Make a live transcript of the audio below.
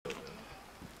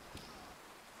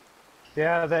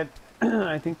Yeah, that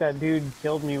I think that dude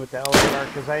killed me with the LSR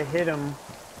because I hit him,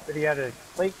 but he had a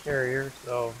plate carrier,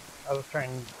 so I was trying,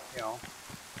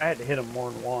 I had to hit him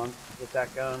more than once with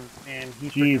that gun, and he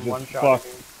freaking Jesus one-shotted fuck.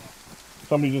 me.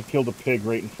 Somebody just killed a pig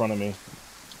right in front of me.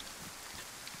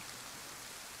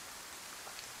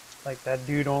 Like that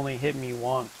dude only hit me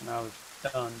once, and I was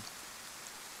done.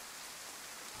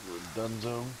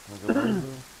 Dunzo, like a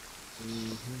bozo.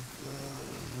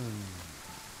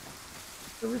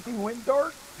 Everything went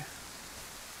dark.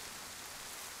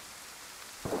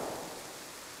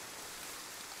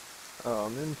 Oh,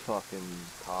 I'm in fucking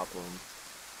Copland.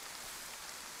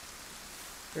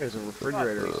 There's a Not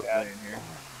refrigerator too bad. laying here.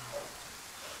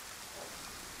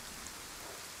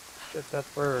 Shit, that's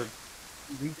where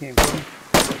we came from.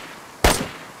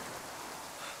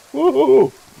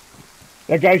 Woohoo!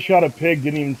 That guy shot a pig,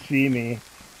 didn't even see me.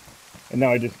 And now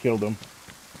I just killed him.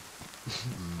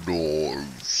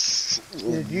 Nice.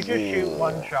 Did you just shoot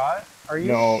one shot? Are you?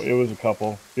 No, it was a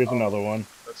couple. Here's Oh, another one.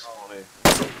 that's funny.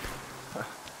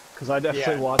 Because I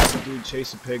definitely Yeah. watched the dude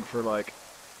chase a pig for like,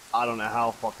 I don't know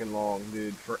how fucking long,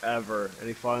 dude, forever. And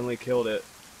he finally killed it.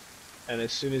 And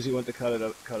as soon as he went to cut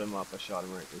him up, I shot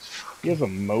him right in his He has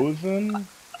fucking... a Mosin,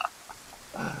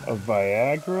 a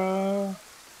Viagra.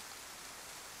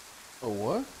 A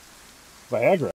what? Viagra.